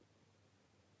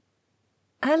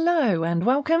Hello and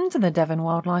welcome to the Devon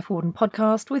Wildlife Warden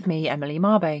podcast with me, Emily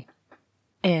Marbay.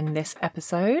 In this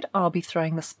episode, I'll be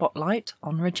throwing the spotlight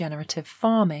on regenerative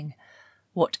farming.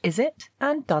 What is it,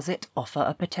 and does it offer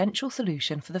a potential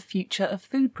solution for the future of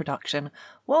food production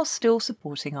while still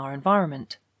supporting our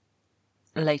environment?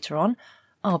 Later on,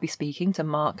 I'll be speaking to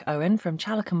Mark Owen from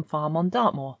Chalacombe Farm on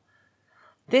Dartmoor.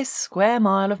 This square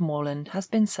mile of moorland has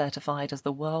been certified as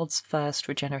the world's first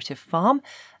regenerative farm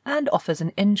and offers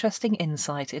an interesting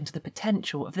insight into the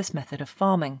potential of this method of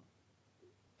farming.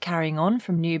 Carrying on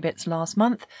from new bits last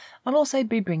month, I'll also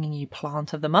be bringing you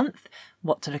Plant of the Month,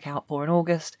 what to look out for in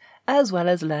August, as well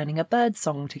as learning a bird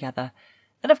song together,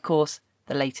 and of course,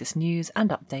 the latest news and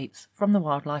updates from the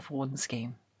Wildlife Warden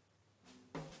Scheme.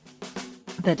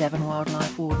 The Devon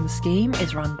Wildlife Warden Scheme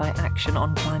is run by Action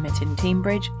on Climate in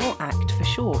Teignbridge, or ACT for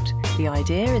short. The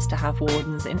idea is to have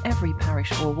wardens in every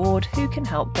parish or ward who can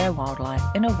help their wildlife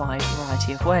in a wide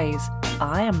variety of ways.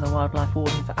 I am the Wildlife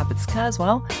Warden for Abbots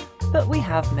Kerswell, but we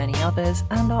have many others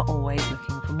and are always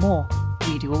looking for more.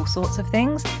 We do all sorts of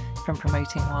things, from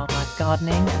promoting wildlife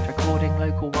gardening and recording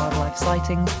local wildlife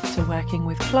sightings, to working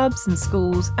with clubs and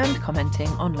schools and commenting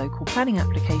on local planning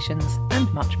applications,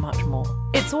 and much, much more.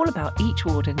 It's all about each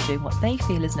warden doing what they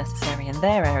feel is necessary in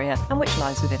their area and which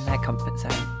lies within their comfort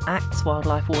zone. ACT's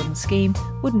Wildlife Warden Scheme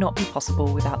would not be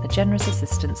possible without the generous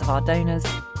assistance of our donors,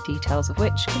 details of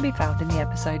which can be found in the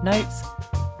episode notes.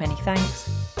 Many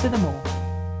thanks to them all.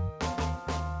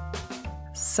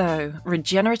 So,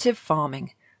 regenerative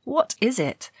farming. What is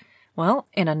it? Well,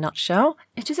 in a nutshell,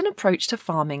 it is an approach to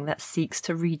farming that seeks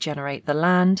to regenerate the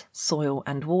land, soil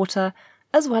and water,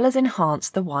 as well as enhance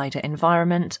the wider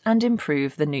environment and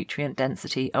improve the nutrient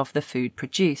density of the food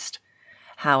produced.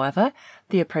 However,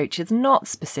 the approach is not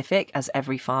specific as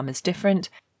every farm is different,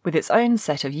 with its own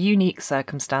set of unique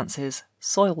circumstances,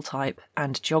 soil type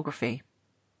and geography.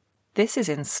 This is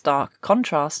in stark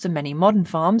contrast to many modern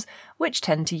farms, which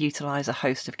tend to utilise a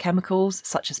host of chemicals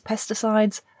such as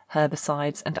pesticides,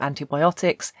 herbicides and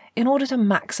antibiotics in order to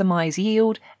maximise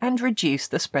yield and reduce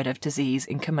the spread of disease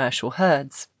in commercial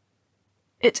herds.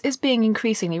 It is being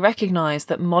increasingly recognised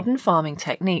that modern farming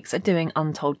techniques are doing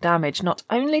untold damage not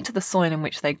only to the soil in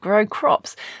which they grow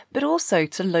crops, but also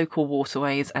to local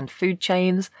waterways and food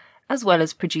chains, as well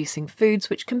as producing foods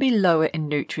which can be lower in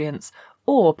nutrients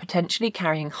or potentially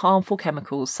carrying harmful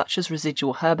chemicals such as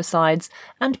residual herbicides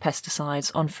and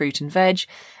pesticides on fruit and veg,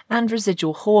 and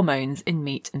residual hormones in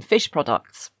meat and fish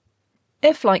products.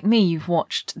 If, like me, you've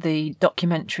watched the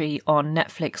documentary on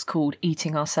Netflix called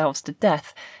Eating Ourselves to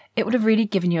Death, it would have really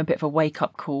given you a bit of a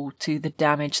wake-up call to the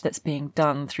damage that's being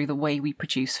done through the way we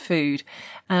produce food.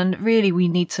 And really, we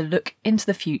need to look into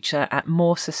the future at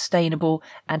more sustainable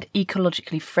and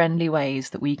ecologically friendly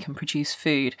ways that we can produce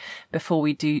food before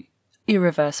we do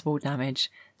irreversible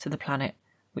damage to the planet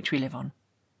which we live on.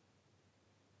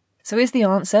 So is the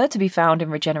answer to be found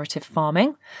in regenerative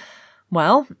farming?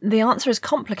 Well, the answer is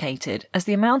complicated, as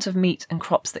the amount of meat and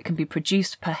crops that can be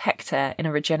produced per hectare in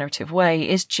a regenerative way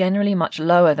is generally much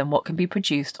lower than what can be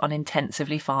produced on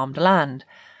intensively farmed land.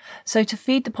 So to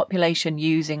feed the population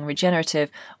using regenerative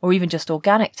or even just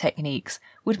organic techniques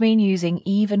would mean using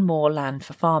even more land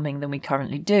for farming than we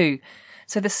currently do.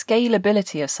 So the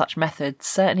scalability of such methods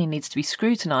certainly needs to be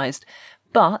scrutinised,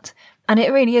 but, and it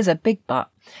really is a big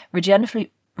but,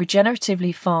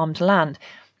 regeneratively farmed land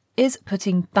is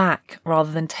putting back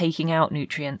rather than taking out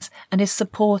nutrients and is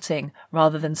supporting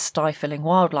rather than stifling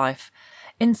wildlife,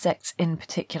 insects in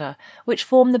particular, which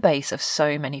form the base of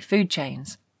so many food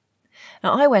chains.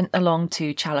 Now, I went along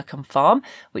to Chalacombe Farm,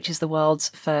 which is the world's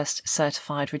first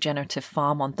certified regenerative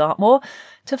farm on Dartmoor,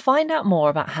 to find out more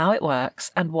about how it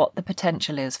works and what the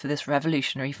potential is for this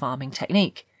revolutionary farming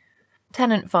technique.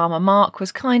 Tenant farmer Mark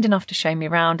was kind enough to show me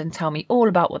around and tell me all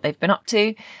about what they've been up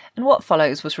to, and what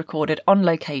follows was recorded on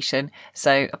location,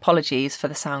 so apologies for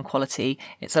the sound quality.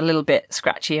 It's a little bit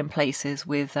scratchy in places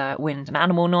with wind and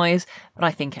animal noise, but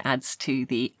I think it adds to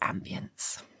the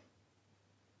ambience.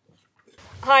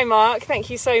 Hi Mark, thank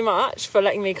you so much for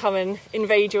letting me come and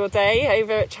invade your day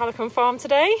over at Chalacombe Farm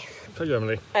today. Pleasure,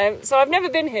 Emily. So I've never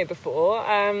been here before,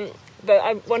 but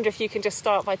I wonder if you can just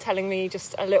start by telling me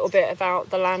just a little bit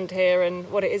about the land here and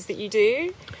what it is that you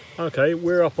do. Okay,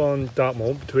 we're up on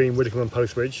Dartmoor between Widdicombe and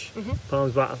Postbridge.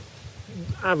 Farm's about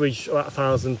average about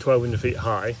 1,000, 1,200 feet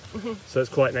high, so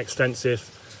it's quite an extensive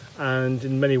and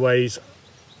in many ways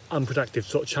unproductive,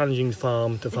 sort of challenging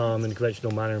farm to farm in a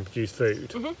conventional manner and produce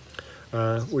food.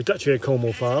 We're actually a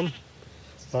Cornwall farm,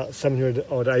 about 700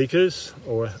 odd acres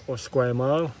or a square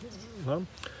mile.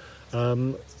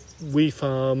 We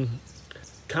farm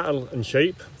cattle and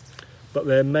sheep, but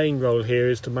their main role here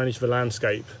is to manage the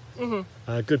landscape.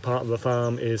 A good part of the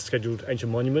farm is scheduled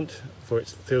ancient monument for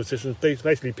its field systems.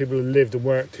 Basically, people who lived and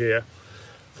worked here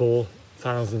for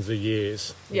thousands of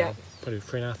years. Probably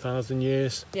 3,500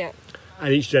 years. Yeah.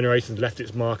 And each generation's left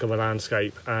its mark on the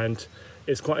landscape, and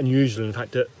it's quite unusual, in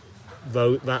fact, that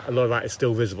though that a lot of that is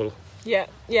still visible. Yeah,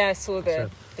 I saw the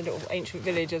little ancient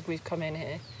village as we've come in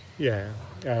here. Yeah,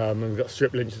 and we've got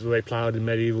strip lynches where they ploughed in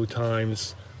medieval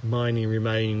times, mining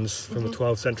remains from the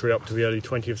 12th century up to the early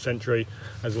 20th century,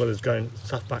 as well as going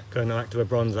back to the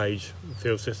Bronze Age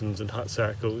field systems and hut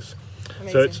circles.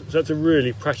 Amazing. So it's a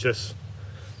really precious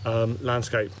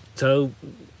landscape. So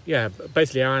yeah,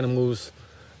 basically our animals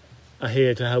are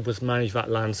here to help us manage that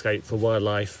landscape for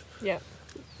wildlife. Yeah.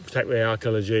 Protect the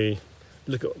ecology.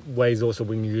 Look at ways also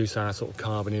we can reduce our sort of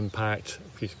carbon impact.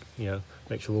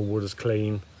 Make sure the water's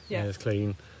clean, air's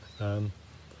clean.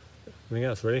 Anything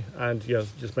else really, and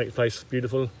just make the place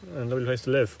beautiful and a lovely place to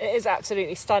live. It is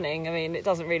absolutely stunning. I mean, it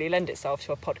doesn't really lend itself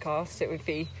to a podcast. It would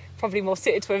be probably more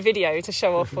suited to a video to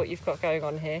show off what you've got going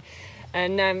on here.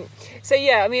 And I mean,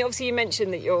 obviously you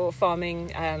mentioned that you're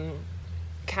farming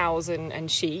cows and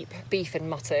sheep, beef and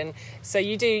mutton. So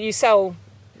you sell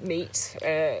meat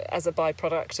as a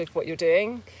byproduct of what you're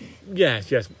doing?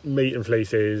 Yes, meat and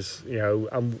fleeces,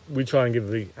 and we try and give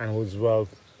the animals as well,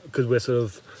 because we're sort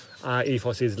of, our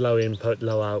ethos is low input,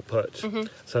 low output,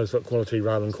 so it's got quality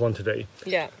rather than quantity.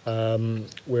 Yeah.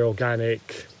 We're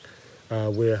organic,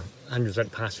 we're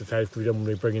 100% pasture fed, because we don't want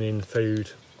to be bringing in food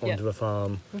onto the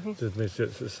farm to make it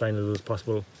as sustainable as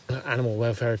possible. Animal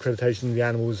welfare accreditation, the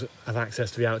animals have access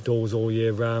to the outdoors all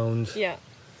year round. Yeah.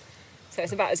 So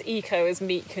it's about as eco as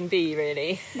meat can be,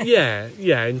 really.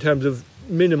 yeah, in terms of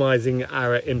minimising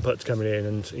our inputs coming in,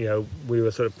 and we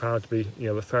were sort of proud to be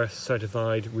the first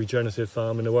certified regenerative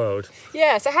farm in the world.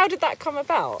 Yeah, so how did that come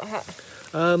about?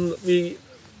 The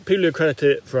people who accredit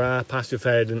it for our pasture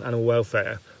fed and animal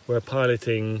welfare were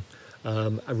piloting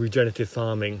a regenerative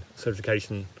farming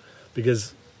certification,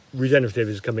 because regenerative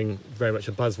is becoming very much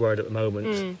a buzzword at the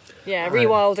moment.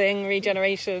 Rewilding,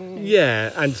 regeneration.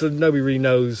 Yeah, and so nobody really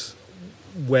knows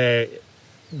where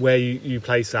you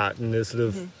place that, and there's sort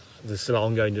of there's still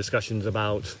ongoing discussions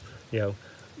about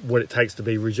what it takes to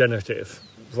be regenerative.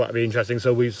 So that'd be interesting.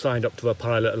 So we've signed up to a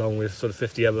pilot along with sort of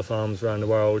 50 other farms around the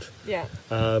world. Yeah.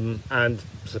 And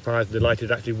surprised and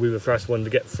delighted, actually we were the first one to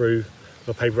get through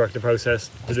the paperwork, the process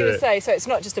to do it. I was going to say, so it's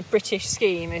not just a British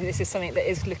scheme, this is something that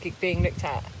is being looked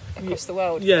at across the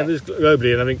world. Yeah, there's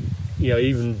globally, and I think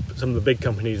even some of the big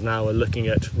companies now are looking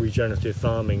at regenerative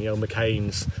farming.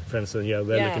 McCain's, for instance, they're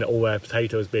looking at all their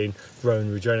potatoes being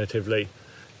grown regeneratively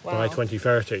by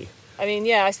 2030. I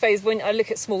mean, I suppose when I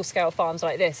look at small-scale farms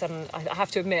like this, and I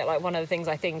have to admit, one of the things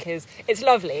I think is it's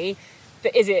lovely,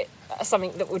 but is it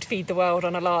something that would feed the world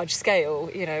on a large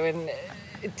scale? And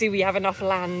do we have enough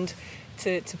land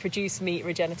to produce meat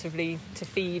regeneratively to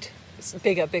feed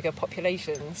bigger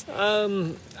populations?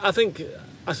 I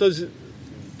suppose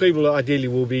people ideally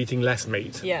will be eating less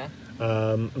meat. Yeah.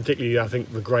 Particularly, I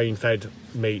think the grain-fed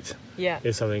meat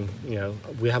is something,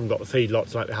 we haven't got the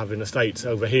feedlots like they have in the States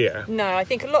over here. No, I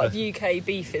think a lot of UK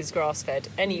beef is grass-fed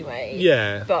anyway.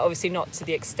 Yeah. But obviously not to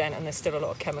the extent, and there's still a lot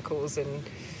of chemicals and,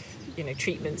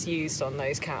 treatments used on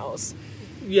those cows.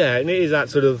 Yeah, and it is that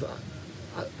sort of,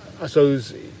 I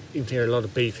suppose, in here, a lot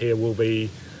of beef here will be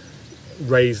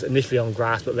raised initially on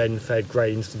grass, but then fed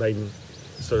grains to then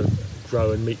sort of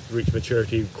grow and reach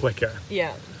maturity quicker.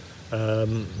 Yeah.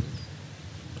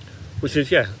 Which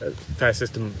is, a fair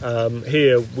system.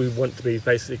 Here we want to be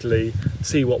basically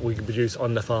see what we can produce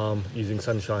on the farm using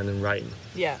sunshine and rain.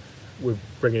 Yeah. We're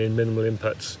bringing in minimal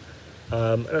inputs.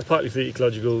 And that's partly for the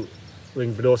ecological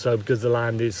thing, but also because the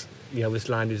land is, this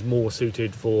land is more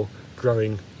suited for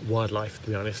growing wildlife, to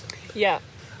be honest. Yeah.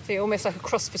 So you're almost like a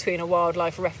cross between a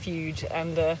wildlife refuge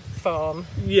and a farm.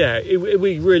 Yeah,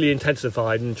 we really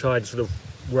intensified and tried to sort of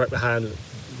work the hand,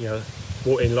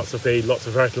 brought in lots of feed, lots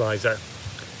of fertiliser.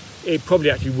 It probably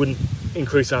actually wouldn't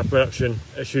increase our production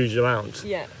a huge amount.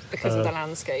 Yeah, because of the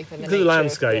landscape and the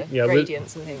nature of the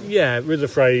gradients and things. Yeah, with the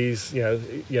phrase,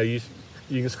 you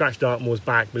can scratch Dartmoor's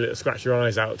back, but it'll scratch your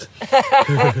eyes out.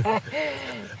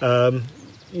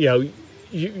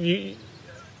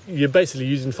 You're basically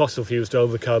using fossil fuels to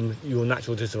overcome your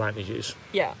natural disadvantages.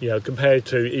 Yeah. Compared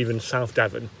to even South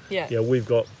Devon. Yeah. We've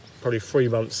got probably 3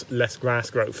 months less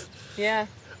grass growth. Yeah.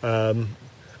 And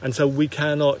so we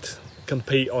cannot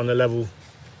compete on a level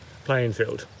playing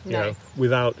field,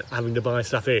 without having to buy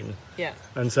stuff in. Yeah.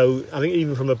 And so I think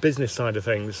even from a business side of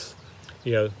things,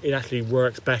 it actually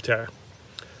works better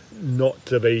not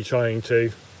to be trying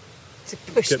to to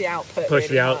push the output. Push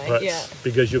really the high. outputs Yeah.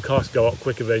 because your costs go up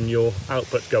quicker than your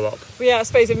outputs go up. Well, yeah, I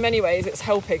suppose in many ways it's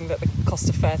helping that the cost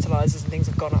of fertilisers and things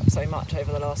have gone up so much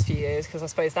over the last few years, because I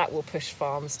suppose that will push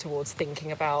farms towards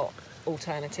thinking about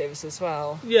alternatives as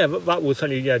well. Yeah, but that will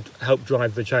certainly help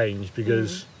drive the change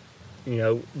because,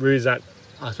 really that,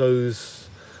 I suppose,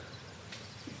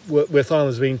 where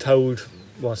farmers have been told,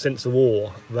 well, since the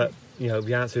war, that,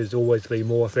 the answer is always to be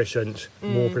more efficient,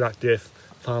 more productive,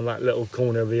 farm that little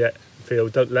corner of the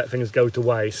field, don't let things go to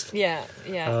waste. Yeah,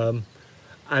 yeah.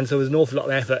 And so there's an awful lot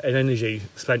of effort and energy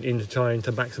spent into trying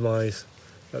to maximise.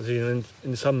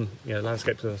 In some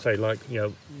landscapes, as I say, like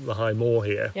the high moor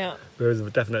here, there is a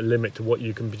definite limit to what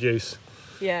you can produce.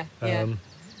 Yeah, yeah.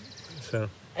 So.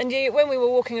 And when we were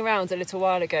walking around a little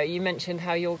while ago, you mentioned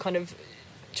how you're kind of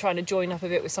trying to join up a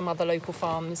bit with some other local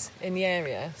farms in the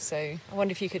area. So I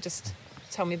wonder if you could just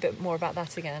tell me a bit more about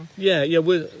that again. Yeah,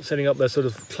 we're setting up a sort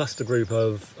of cluster group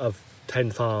of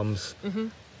 10 farms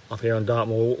up here on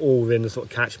Dartmoor, all within the sort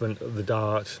of catchment of the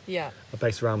Dart,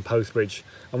 based around Postbridge.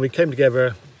 And we came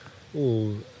together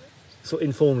sort of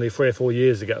informally 3 or 4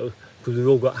 years ago, because we've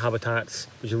all got habitats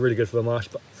which are really good for the marsh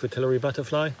fritillary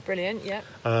butterfly. Brilliant, yeah.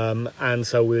 And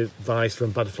so with advice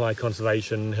from Butterfly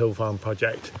Conservation Hill Farm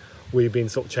Project, we've been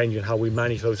sort of changing how we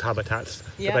manage those habitats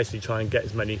to basically try and get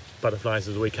as many butterflies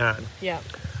as we can. Yeah.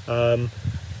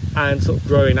 And sort of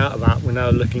growing out of that, we're now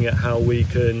looking at how we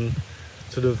can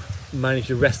sort of manage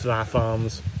the rest of our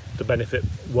farms to benefit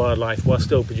wildlife while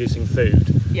still producing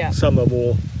food. Yeah. Some are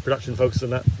more production focused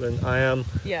than I am.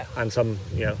 Yeah. And some,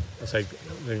 I say.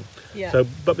 Yeah. So,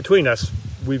 but between us,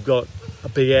 we've got a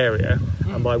big area,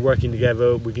 and by working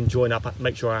together, we can join up,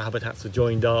 make sure our habitats are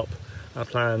joined up, our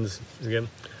plans again.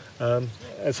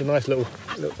 It's a nice little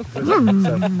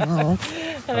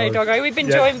Hello, doggo. We've been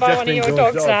joined by one of your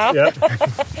dogs now. Yeah.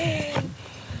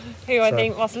 Who I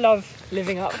think must love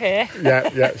living up here.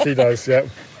 Yeah, she does, yeah.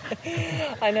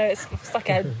 I know it's like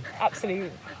an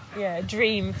absolute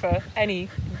dream for any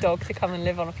dog to come and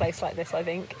live on a place like this, I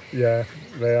think. Yeah,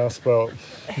 they are spoilt.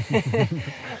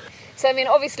 So, I mean,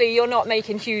 obviously you're not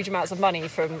making huge amounts of money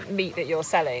from meat that you're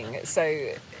selling.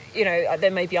 So,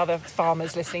 there may be other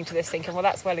farmers listening to this thinking, well,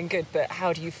 that's well and good, but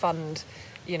how do you fund,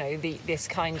 this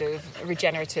kind of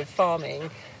regenerative farming?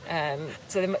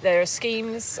 So there are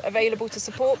schemes available to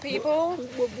support people?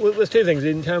 Well, there's two things.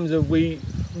 In terms of we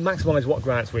maximise what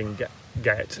grants we can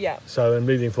get. Yeah. So in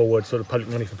moving forward, sort of public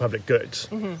money for public goods,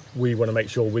 we want to make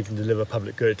sure we can deliver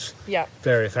public goods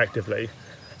very effectively.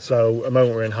 So at the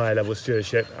moment we're in higher level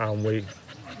stewardship, and we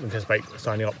anticipate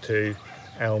signing up to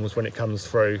ELMS when it comes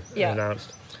through and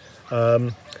announced.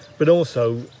 But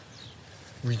also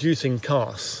reducing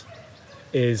costs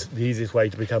is the easiest way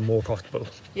to become more profitable.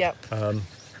 Yep.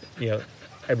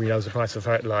 Everybody knows the price of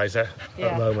fertiliser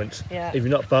at the moment. Yeah. If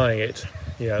you're not buying it,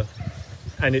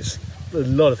 and it's a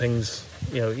lot of things,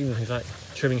 even things like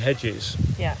trimming hedges.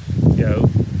 Yeah.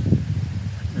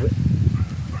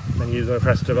 When you're a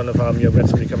press on the farm, we had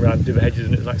somebody come around and do the hedges,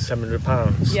 and it's like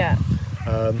 £700. Yeah.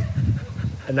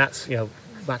 And that's,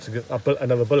 that's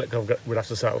another bullet we'd have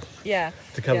to sell to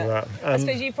cover that. I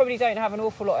suppose you probably don't have an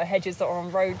awful lot of hedges that are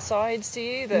on roadsides, do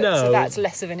you? No. So that's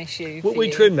less of an issue for we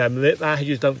you. trim them. Our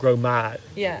hedges don't grow mad.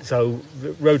 Yeah. So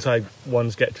the roadside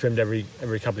ones get trimmed every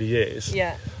couple of years.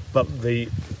 Yeah. But the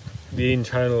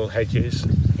internal hedges,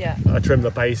 Yeah. I trim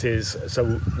the bases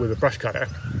with a brush cutter,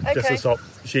 just Okay. to stop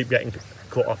sheep getting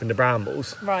caught off in the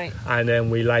brambles. Right. And then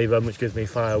we lay them, which gives me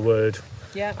firewood.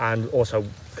 Yeah. And also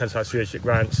countryside stewardship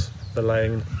grants for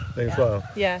laying as well.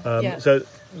 Yeah. So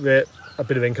they're a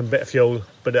bit of income, bit of fuel,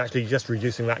 but actually just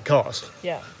reducing that cost.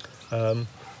 Yeah.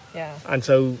 And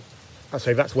so I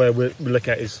say that's where we're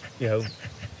looking at is,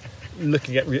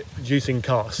 looking at reducing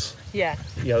costs. Yeah.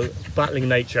 Battling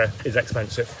nature is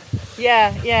expensive.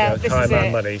 Yeah. This time is and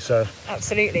it. money. So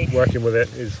Absolutely. working with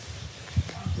it is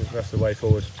that's the way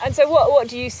forward. And so what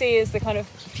do you see as the kind of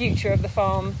future of the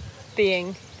farm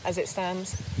being as it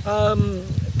stands?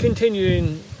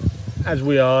 Continuing as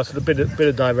we are, so a bit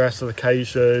of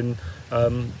diversification,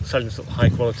 selling sort of high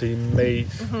quality meat,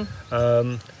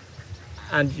 and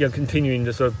continuing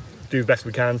to sort of do the best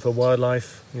we can for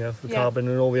wildlife, for carbon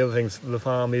and all the other things the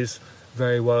farm is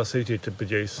very well suited to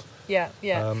produce. Yeah.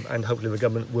 And hopefully the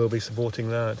government will be supporting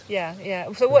that.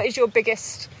 Yeah. So what is your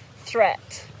biggest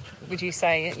threat, would you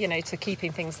say, to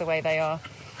keeping things the way they are?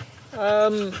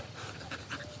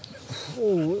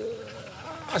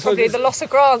 Probably the loss of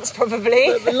grants,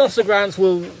 probably. The loss of grants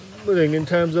will, in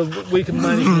terms of we can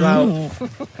manage without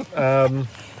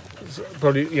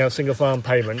probably single farm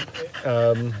payment.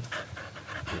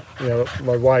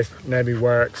 My wife Naomi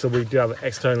works, so we do have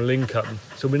external income.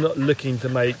 So we're not looking to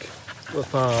make the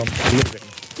farm a living.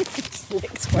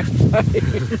 licked my phone.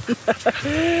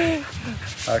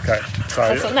 Okay,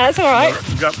 sorry. No, it's all right.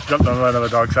 Jumped on another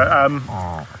dog.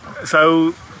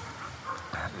 So,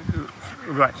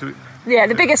 right. So, Yeah,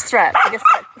 the biggest threat.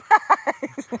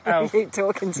 I keep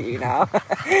talking to you now.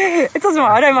 It doesn't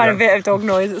matter. I don't mind a bit of dog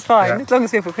noise. It's fine as long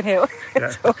as people can hear what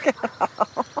you're talking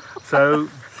about. So,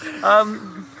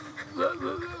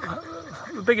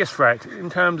 the biggest threat in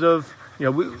terms of, we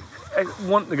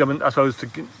want the government, I suppose, to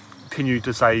continue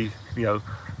to say, that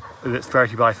it's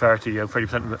 30 by 30,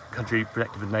 30% of the country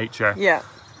protected with nature. Yeah.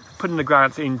 Putting the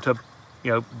grants into,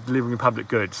 delivering public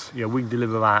goods. We can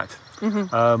deliver that.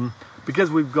 Mm-hmm.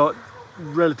 Because we've got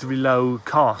relatively low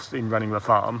cost in running the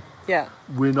farm. Yeah.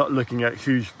 We're not looking at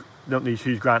don't need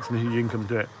huge grants and huge income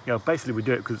to do it. Basically we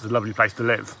do it because it's a lovely place to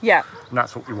live. Yeah. And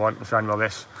that's what we want surrounding all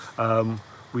this.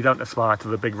 We don't aspire to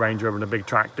the big Range Rover and a big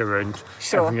tractor and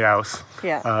everything else.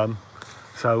 Yeah.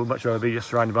 So much rather be just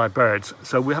surrounded by birds.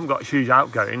 So we haven't got huge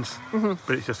outgoings,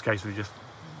 but it's just a case of just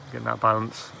getting that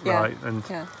balance right. And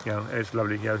it's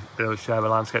lovely. Be able to share the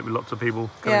landscape with lots of people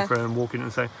coming through and walking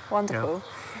and say, wonderful.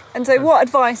 And so, what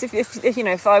advice,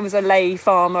 if I was a lay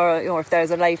farmer, or if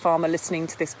there's a lay farmer listening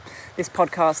to this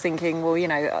podcast, thinking, well,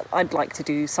 I'd like to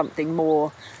do something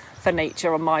more for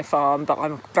nature on my farm, but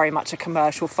I'm very much a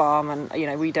commercial farm, and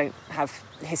we don't have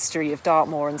history of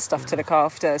Dartmoor and stuff to look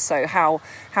after. So how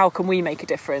can we make a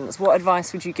difference? What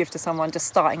advice would you give to someone just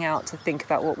starting out to think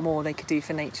about what more they could do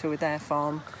for nature with their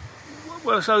farm?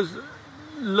 Well, so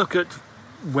look at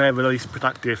where the least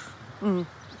productive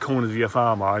corners of your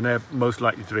farm are, and they're most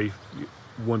likely to be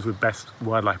ones with best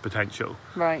wildlife potential.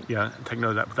 Right. Yeah, and take note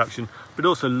of that production. But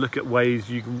also look at ways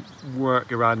you can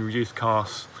work around and reduce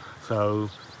costs.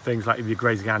 So things like if you're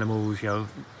grazing animals,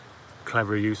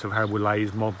 clever use of herbal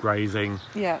lays, mob grazing.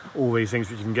 Yeah. All these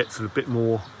things which you can get sort of a bit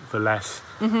more for less.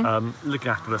 Mm-hmm. Looking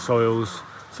after the soils.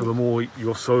 So the more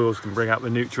your soils can bring out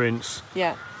the nutrients,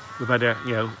 the better,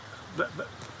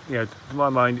 to my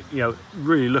mind,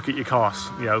 really look at your costs,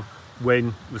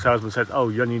 when the salesman says, oh,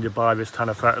 you only need to buy this ton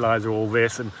of fertiliser or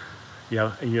this, and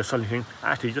and you're suddenly thinking,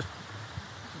 actually just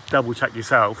double check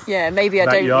yourself. Yeah, maybe I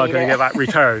don't need it. You are going to get that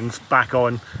returns back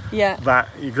on that,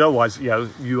 because otherwise,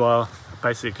 you are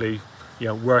basically,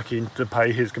 working to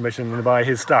pay his commission and to buy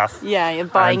his stuff. Yeah, you're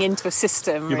buying into a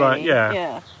system, really.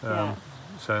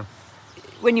 So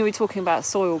when you were talking about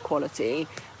soil quality,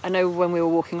 I know when we were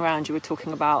walking around you were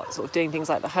talking about sort of doing things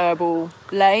like the herbal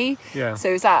lay. Yeah. So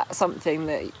is that something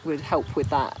that would help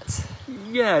with that?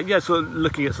 Yeah, so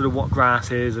looking at sort of what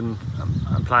grasses and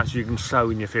plants you can sow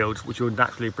in your fields, which will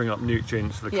naturally bring up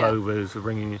nutrients, the clovers,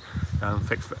 bringing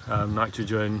fixed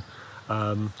nitrogen,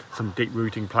 some deep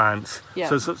rooting plants. Yeah.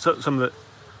 So some of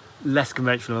the less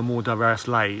conventional and more diverse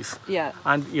lays. Yeah.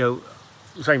 And,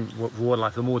 same with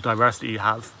wildlife, the more diversity you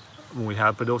have, we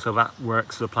have, but also that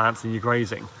works for the plants and your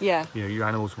grazing. Yeah. Your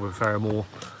animals will prefer a more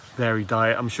varied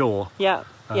diet, I'm sure. Yeah.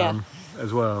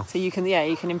 As well. So you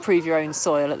can improve your own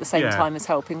soil at the same time as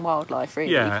helping wildlife,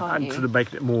 really. Yeah, can't you? Sort of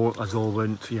making it more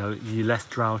absorbent. You're less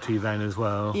droughty then as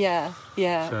well. Yeah.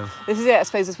 So. This is it, I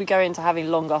suppose, as we go into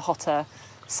having longer, hotter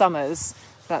summers.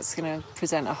 That's going to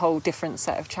present a whole different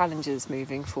set of challenges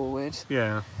moving forward.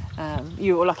 Yeah.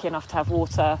 You were lucky enough to have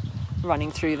water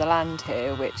running through the land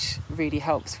here, which really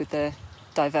helps with the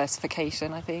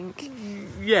diversification, I think.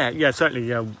 Yeah,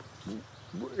 certainly.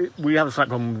 We have a slight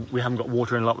problem. We haven't got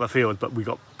water in a lot of the fields, but we've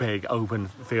got big open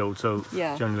fields, so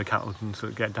generally the cattle can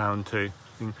sort of get down to.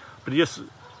 But it just,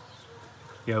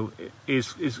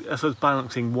 is I suppose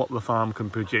balancing what the farm can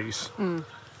produce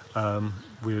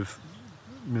with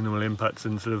minimal inputs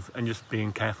and just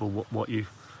being careful what you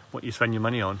spend your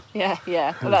money on. Yeah.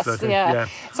 Well, that's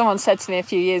Someone said to me a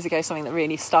few years ago something that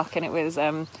really stuck, and it was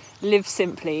live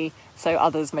simply so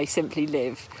others may simply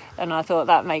live. And I thought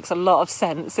that makes a lot of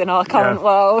sense in our current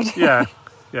world. Yeah.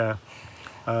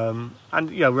 And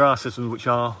there are systems which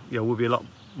are will be a lot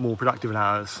more productive than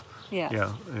ours. Yeah.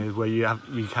 Where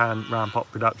you can ramp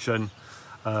up production.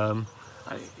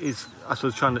 Is I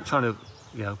suppose trying to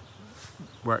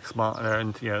work smarter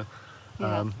and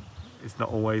it's not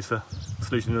always a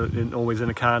solution, always in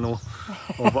a can or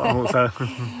bottle. So.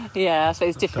 Yeah, I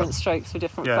suppose different strokes for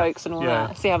different folks and all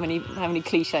that. See how many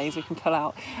cliches we can pull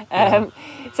out.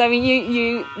 So I mean,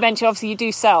 you mentioned obviously you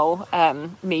do sell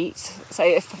meat. So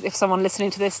if someone listening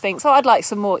to this thinks, I'd like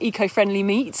some more eco-friendly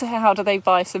meat, how do they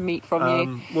buy some meat from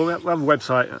you? Well, we have a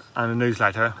website and a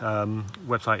newsletter.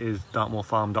 Website is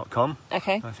dartmoorfarm.com.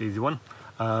 Okay, that's an easy one.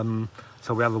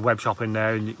 So we have a web shop in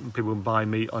there, and people can buy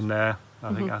meat on there.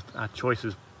 I think our choice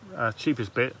is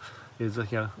cheapest bit is a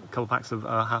couple of packs of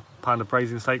half pound of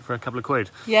braising steak for a couple of quid.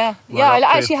 Yeah, I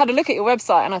actually had a look at your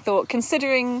website and I thought,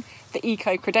 considering the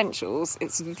eco credentials,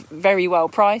 it's very well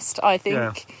priced. I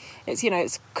think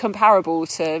it's comparable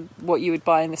to what you would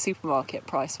buy in the supermarket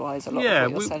price wise. A lot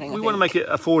of what you're selling. We want to make it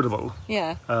affordable.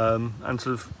 Yeah. And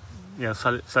sort of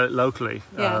sell it locally.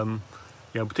 Yeah.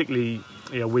 Particularly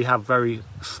we have very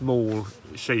small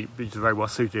sheep which are very well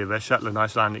suited. They're Shetland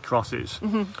Icelandic crosses.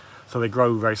 Mm-hmm. So they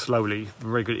grow very slowly,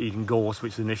 very good at eating gorse,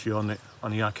 which is an issue on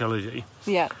the archaeology.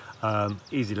 Yeah.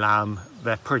 Easy lamb,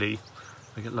 they're pretty,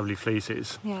 they get lovely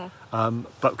fleeces. Yeah.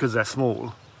 But because they're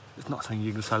small, it's not something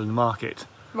you can sell in the market.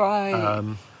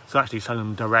 Right. So actually selling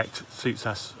them direct suits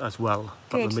us as well.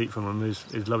 But the meat from them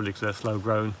is lovely because they're slow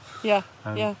grown. Yeah.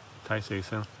 And tasty.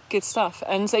 So. Good stuff.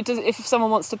 And so if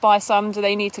someone wants to buy some, do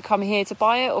they need to come here to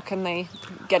buy it, or can they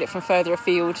get it from further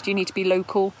afield? Do you need to be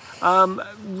local?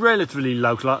 Relatively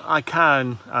local. I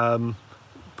can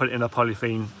put it in a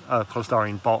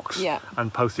polystyrene box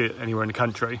and post it anywhere in the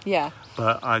country. Yeah.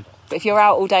 But if you're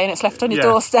out all day and it's left on your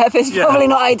doorstep, it's probably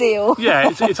not ideal.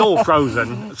 Yeah, it's all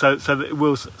frozen, so it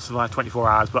will survive 24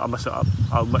 hours. But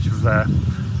I'll much prefer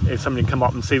if somebody can come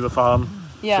up and see the farm,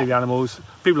 see the animals.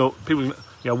 People.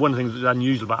 One of the things that's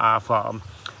unusual about our farm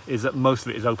is that most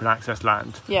of it is open access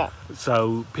land. Yeah.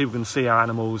 So people can see our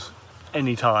animals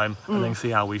anytime and then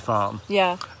see how we farm.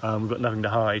 Yeah. We've got nothing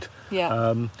to hide.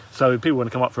 Yeah. So if people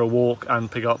want to come up for a walk and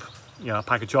pick up, a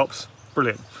pack of chops,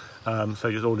 brilliant.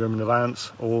 So just order them in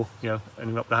advance, or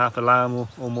anything up to half a lamb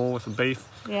or more with some beef.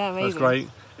 Yeah, amazing. That's great.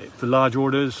 For large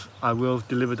orders, I will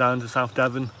deliver down to South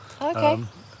Devon. Okay.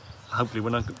 Hopefully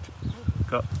when I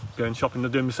got going shopping to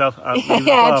do myself.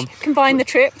 Combine the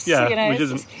trips. Which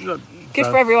isn't good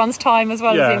for everyone's time as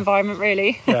well as the environment,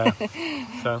 really. Yeah.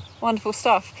 So. Wonderful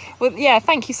stuff. Well,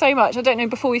 thank you so much. I don't know,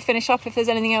 before we finish up, if there's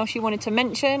anything else you wanted to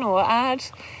mention or add.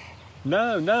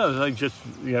 No. Like just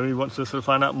we want to sort of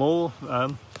find out more.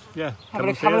 Have a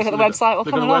look at the website or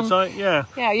come along.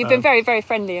 Yeah, you've been very, very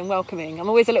friendly and welcoming. I'm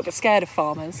always a little bit scared of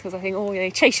farmers because I think, they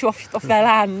chase you off their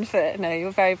land. But no,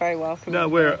 you're very, very welcoming. No,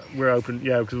 we're open.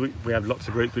 Because we have lots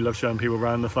of groups. We love showing people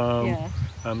around the farm,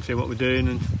 seeing what we're doing,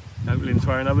 and hopefully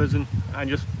inspiring others, and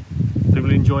just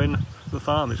people enjoying the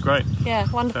farm. It's great.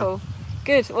 Yeah, wonderful. So.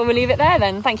 Good. Well, we'll leave it there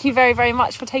then. Thank you very, very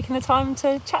much for taking the time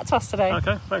to chat to us today.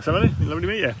 Okay, thanks, Emily. Lovely to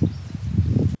meet you.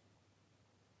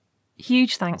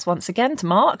 Huge thanks once again to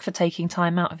Mark for taking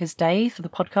time out of his day for the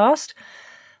podcast.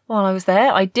 While I was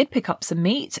there, I did pick up some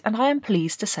meat, and I am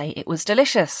pleased to say it was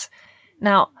delicious.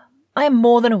 Now, I am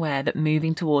more than aware that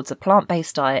moving towards a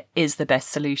plant-based diet is the best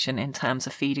solution in terms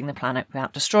of feeding the planet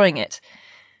without destroying it.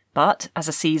 But as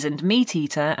a seasoned meat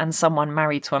eater and someone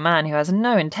married to a man who has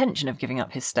no intention of giving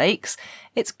up his steaks,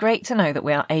 it's great to know that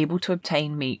we are able to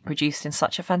obtain meat produced in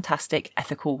such a fantastic,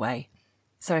 ethical way.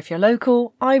 So if you're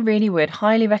local, I really would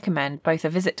highly recommend both a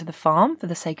visit to the farm for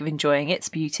the sake of enjoying its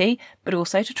beauty, but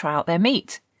also to try out their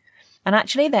meat. And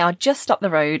actually, they are just up the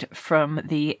road from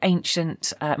the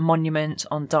ancient monument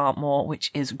on Dartmoor, which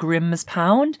is Grimm's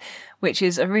Pound, which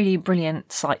is a really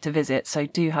brilliant site to visit, so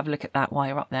do have a look at that while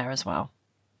you're up there as well.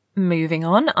 Moving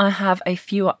on, I have a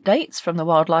few updates from the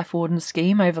Wildlife Warden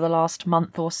scheme over the last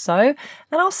month or so,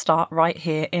 and I'll start right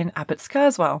here in Abbots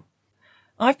Kerswell.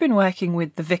 I've been working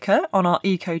with the vicar on our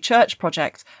Eco Church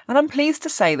project, and I'm pleased to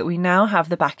say that we now have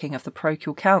the backing of the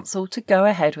parochial council to go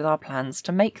ahead with our plans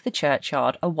to make the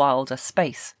churchyard a wilder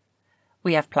space.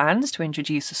 We have plans to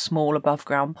introduce a small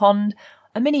above-ground pond,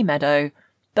 a mini meadow,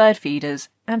 bird feeders,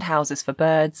 and houses for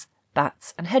birds,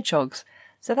 bats and hedgehogs,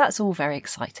 so that's all very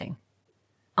exciting.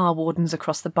 Our wardens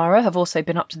across the borough have also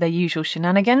been up to their usual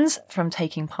shenanigans, from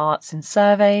taking part in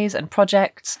surveys and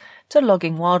projects to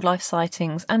logging wildlife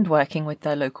sightings and working with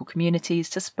their local communities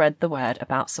to spread the word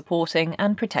about supporting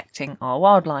and protecting our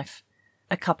wildlife.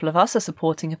 A couple of us are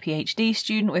supporting a PhD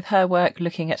student with her work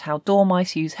looking at how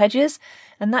dormice use hedges,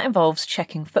 and that involves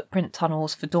checking footprint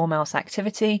tunnels for dormouse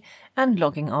activity and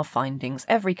logging our findings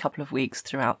every couple of weeks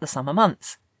throughout the summer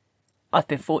months. I've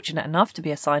been fortunate enough to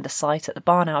be assigned a site at the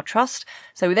Barn Owl Trust,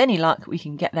 so with any luck we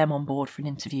can get them on board for an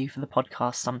interview for the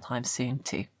podcast sometime soon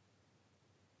too.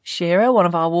 Shira, one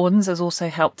of our wardens, has also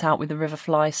helped out with the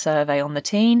Riverfly survey on the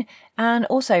Tean, and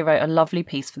also wrote a lovely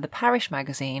piece for the Parish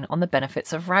magazine on the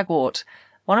benefits of ragwort,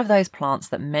 one of those plants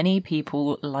that many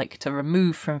people like to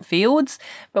remove from fields,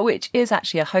 but which is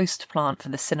actually a host plant for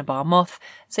the cinnabar moth,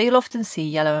 so you'll often see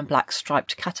yellow and black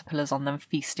striped caterpillars on them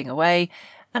feasting away,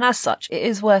 and as such, it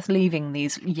is worth leaving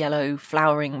these yellow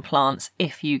flowering plants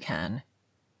if you can.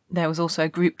 There was also a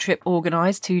group trip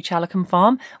organised to Challicum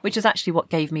Farm, which is actually what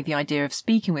gave me the idea of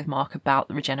speaking with Mark about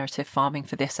the regenerative farming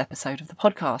for this episode of the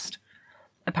podcast.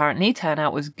 Apparently,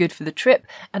 turnout was good for the trip,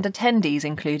 and attendees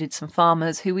included some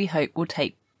farmers who we hope will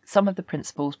take some of the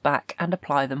principles back and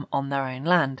apply them on their own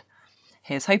land.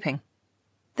 Here's hoping.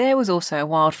 There was also a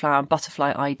wildflower and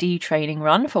butterfly ID training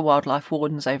run for wildlife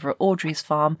wardens over at Audrey's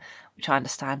farm, which I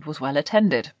understand was well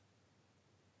attended.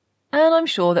 And I'm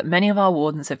sure that many of our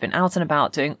wardens have been out and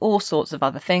about doing all sorts of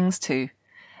other things too.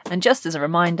 And just as a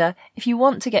reminder, if you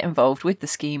want to get involved with the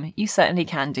scheme, you certainly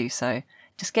can do so.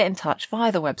 Just get in touch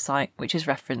via the website, which is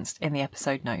referenced in the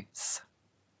episode notes.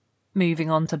 Moving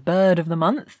on to Bird of the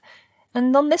Month,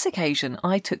 and on this occasion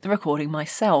I took the recording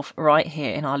myself right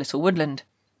here in our little woodland.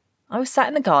 I was sat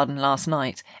in the garden last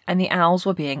night and the owls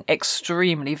were being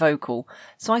extremely vocal,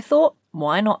 so I thought,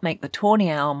 why not make the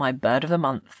tawny owl my Bird of the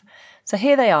Month? So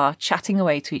here they are chatting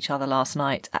away to each other last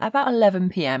night at about 11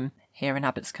 p.m. here in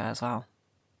Abbots Kurzweil.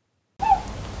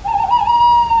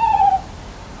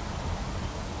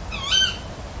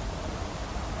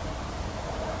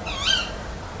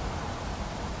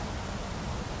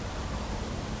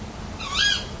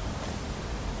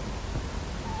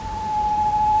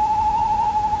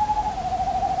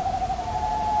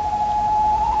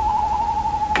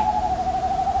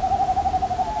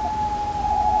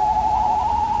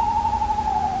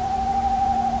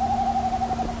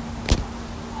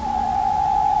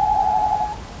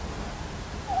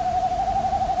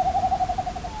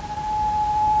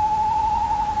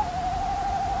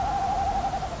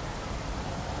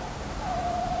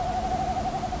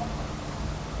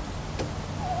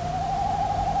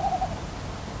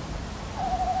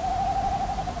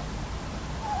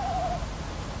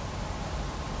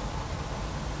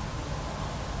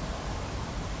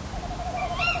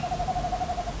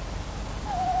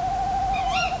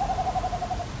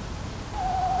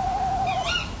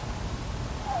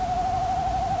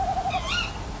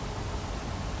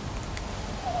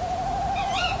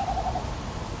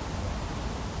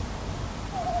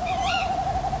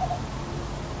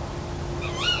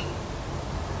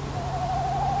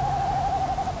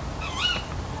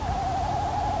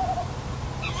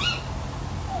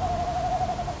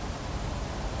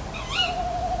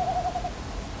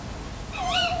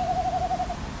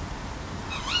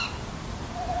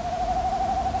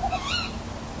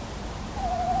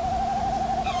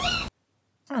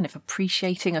 And if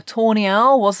appreciating a tawny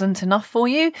owl wasn't enough for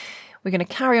you, we're going to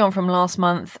carry on from last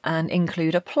month and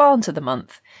include a plant of the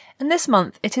month. And this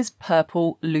month it is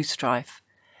purple loosestrife.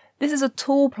 This is a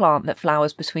tall plant that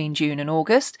flowers between June and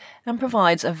August and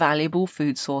provides a valuable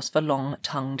food source for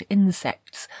long-tongued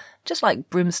insects, just like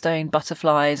brimstone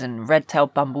butterflies and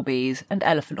red-tailed bumblebees and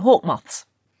elephant hawk moths.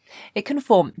 It can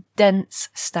form dense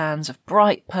stands of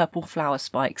bright purple flower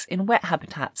spikes in wet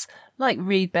habitats like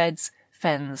reed beds,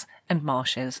 fens and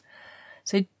marshes.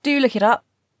 So do look it up,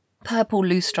 purple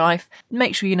loosestrife,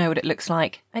 make sure you know what it looks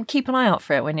like and keep an eye out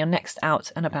for it when you're next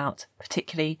out and about,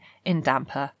 particularly in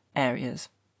damper areas.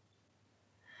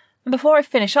 And before I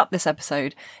finish up this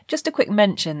episode, just a quick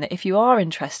mention that if you are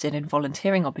interested in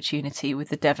volunteering opportunity with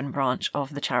the Devon branch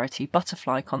of the charity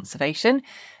Butterfly Conservation,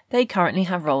 they currently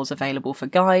have roles available for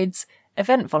guides,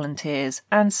 event volunteers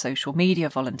and social media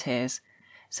volunteers.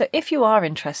 So if you are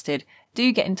interested,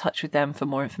 do get in touch with them for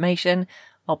more information.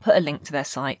 I'll put a link to their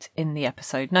site in the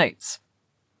episode notes.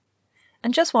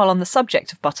 And just while on the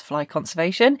subject of butterfly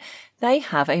conservation, they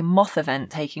have a moth event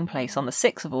taking place on the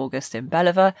 6th of August in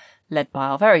Belliver, led by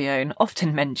our very own,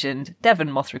 often mentioned,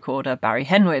 Devon moth recorder Barry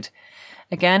Henwood.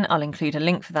 Again, I'll include a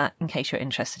link for that in case you're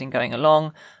interested in going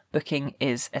along. Booking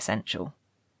is essential.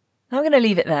 Now I'm going to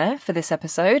leave it there for this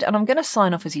episode, and I'm going to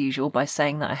sign off as usual by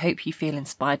saying that I hope you feel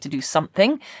inspired to do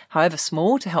something, however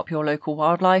small, to help your local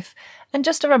wildlife, and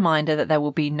just a reminder that there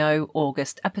will be no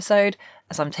August episode,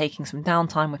 as I'm taking some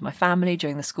downtime with my family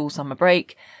during the school summer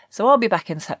break, so I'll be back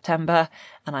in September,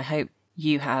 and I hope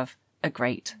you have a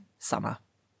great summer.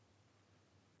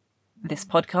 This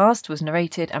podcast was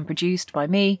narrated and produced by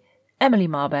me, Emily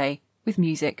Marbay, with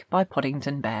music by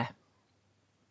Poddington Bear.